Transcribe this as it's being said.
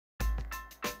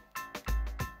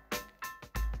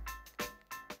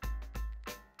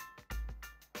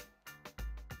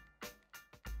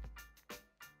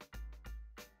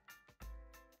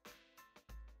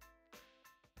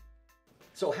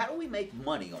So how do we make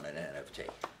money on an NFT?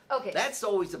 Okay. That's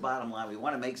always the bottom line. We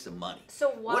want to make some money. So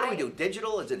why? What do we do?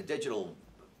 Digital? Is it a digital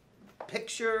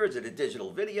picture? Is it a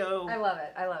digital video? I love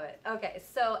it. I love it. Okay,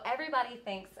 so everybody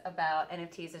thinks about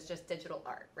NFTs as just digital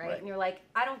art, right? And you're like,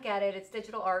 I don't get it. It's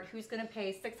digital art. Who's going to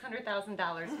pay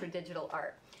 $600,000 for digital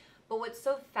art? But what's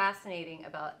so fascinating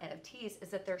about NFTs is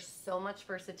that there's so much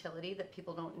versatility that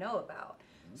people don't know about.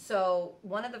 So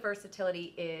one of the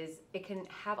versatility is it can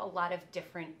have a lot of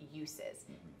different uses.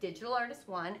 Digital art is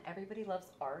one. Everybody loves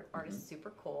art. Art is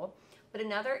super cool. But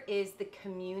another is the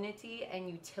community and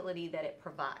utility that it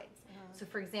provides. So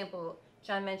for example,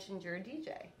 John mentioned you're a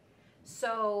DJ.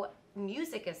 So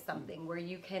music is something where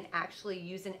you can actually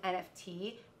use an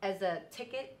NFT as a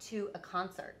ticket to a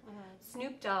concert.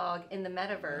 Snoop Dogg in the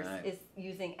metaverse is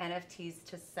using NFTs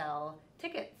to sell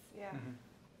tickets. Yeah.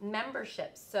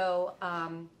 Memberships. So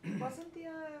wasn't the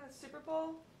Super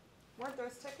Bowl? Weren't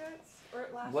those tickets or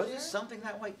last Was year? it something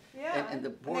that way? Yeah. And the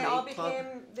Bored they all Ape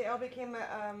Club? became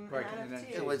an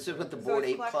NFT. So is it with the Bored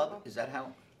Ape Club? Is that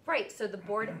how? right, so the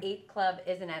Bored Ape Club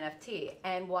is an NFT,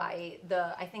 and why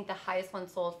I think the highest one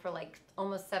sold for like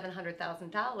almost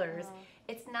 $700,000.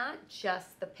 It's not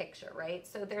just the picture, right?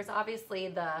 So there's obviously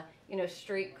the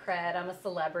street cred. I'm a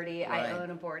celebrity. Right. I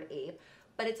own a Bored Ape.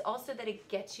 But it's also that it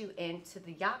gets you into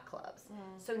the yacht clubs.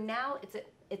 So now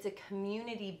it's a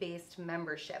community-based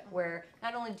membership where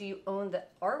not only do you own the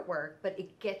artwork, but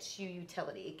it gets you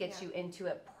utility. It gets you into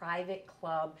a private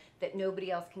club that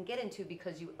nobody else can get into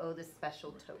because you owe this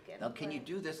special token. Now, can you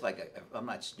do this I'm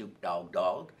not Snoop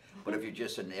Dogg, but if you're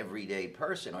just an everyday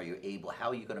person, how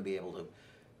are you going to be able to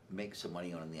make some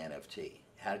money on the NFT?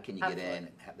 How can you get in?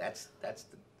 That's the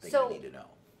thing you need to know.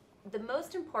 The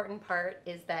most important part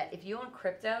is that if you own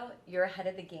crypto, you're ahead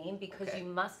of the game because you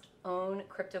must own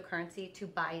cryptocurrency to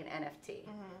buy an NFT.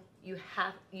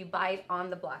 You buy it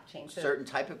on the blockchain. So, Certain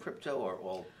type of crypto or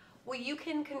all? well, you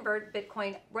can convert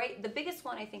Bitcoin, right? The biggest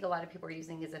one I think a lot of people are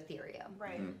using is Ethereum.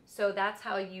 Right. So that's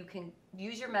how you can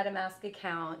use your MetaMask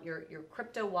account, your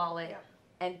crypto wallet,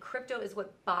 and crypto is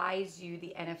what buys you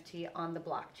the NFT on the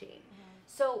blockchain.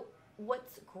 So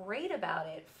what's great about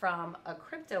it from a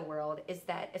crypto world is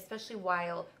that, especially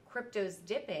while crypto's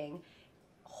dipping,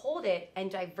 hold it and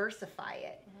diversify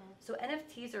it. So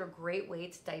NFTs are a great way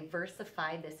to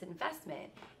diversify this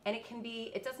investment. And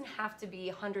it doesn't have to be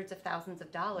hundreds of thousands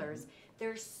of dollars.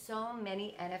 There's so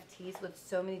many NFTs with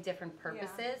so many different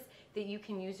purposes that you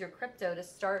can use your crypto to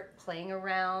start playing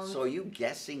around. So are you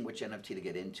guessing which NFT to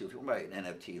get into? If you buy an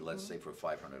NFT, let's say for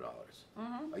 $500,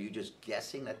 are you just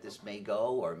guessing that this may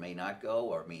go or may not go?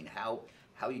 Or I mean, how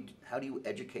do you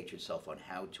educate yourself on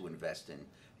how to invest in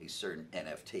a certain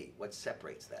NFT? What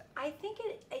separates that? I think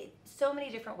it so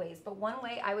many different ways, but one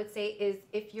way I would say is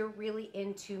if you're really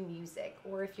into music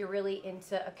or if you're really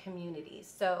into a community.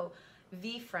 So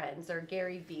VFriends or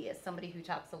Gary V is somebody who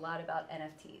talks a lot about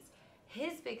NFTs.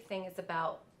 His big thing is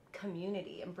about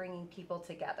community and bringing people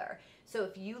together. So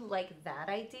if you like that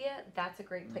idea, that's a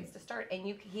great place to start. And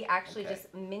he actually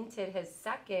just minted his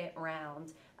second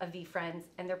round of VFriends,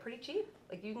 and they're pretty cheap.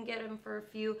 Like you can get them for a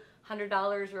few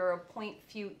 $100 or a point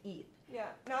few ETH. Yeah.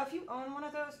 Now, if you own one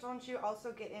of those, don't you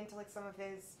also get into like some of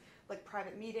his like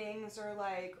private meetings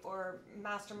or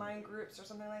mastermind groups or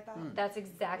something like that? That's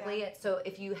exactly it. So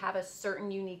if you have a certain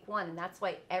unique one, and that's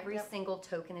why every single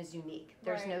token is unique.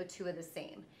 There's no two of the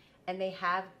same. And they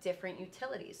have different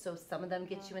utilities. So some of them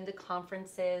get you into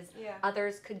conferences.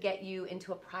 Others could get you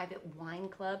into a private wine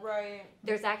club. Right.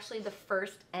 There's actually the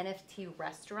first NFT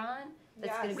restaurant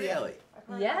that's going to be. Really?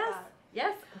 Yes.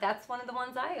 Yes, that's one of the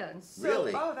ones I own.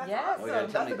 Really? Oh, that's Yes. awesome. Oh, you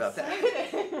gotta tell me about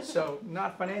that. So,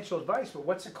 not financial advice, but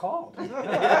what's it called? I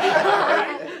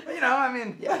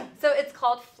mean. Yeah. So it's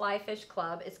called Flyfish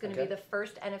Club. It's going to be the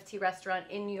first NFT restaurant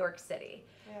in New York City.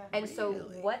 And so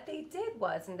what they did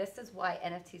was, and this is why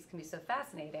NFTs can be so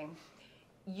fascinating,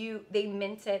 they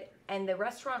minted, and the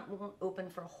restaurant won't open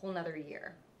for a whole nother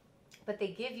year. But they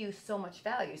give you so much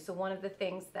value. So one of the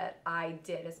things that I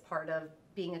did as part of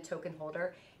being a token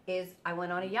holder is I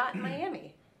went on a yacht in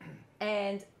Miami.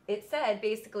 And it said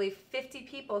basically 50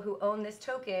 people who own this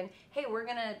token, hey, we're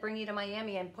going to bring you to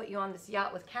Miami and put you on this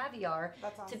yacht with caviar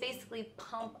to basically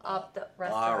pump up the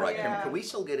restaurant. All right. Can we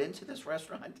still get into this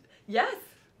restaurant? Yes.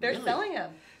 They're Really? selling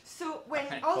them. So when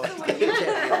you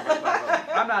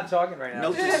I'm not talking right now.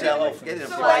 Note to self, get in a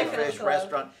Flyfish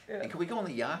restaurant. And can we go on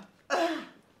the yacht?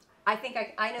 I think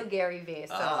I know Gary V,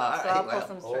 so Ah, I'll well, pull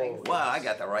some strings. Wow, I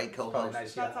got the right Probably co-host.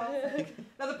 nice, That's yeah. awesome.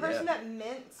 Now the person that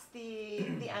mints the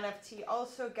NFT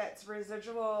also gets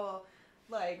residual.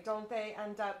 Like, don't they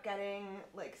end up getting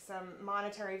like some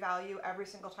monetary value every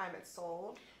single time it's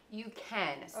sold? You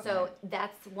can. So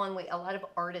that's one way. A lot of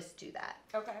artists do that.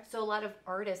 Okay. So a lot of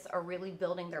artists are really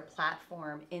building their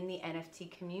platform in the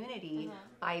NFT community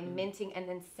by minting and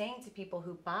then saying to people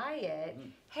who buy it,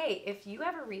 hey, if you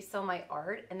ever resell my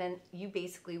art, and then you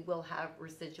basically will have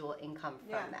residual income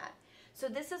from that. So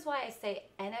this is why I say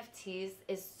NFTs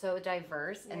is so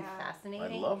diverse and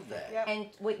fascinating. I love that. Yep. And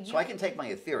what you So I can take my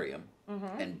Ethereum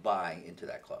and buy into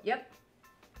that club. Yep.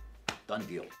 Done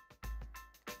deal.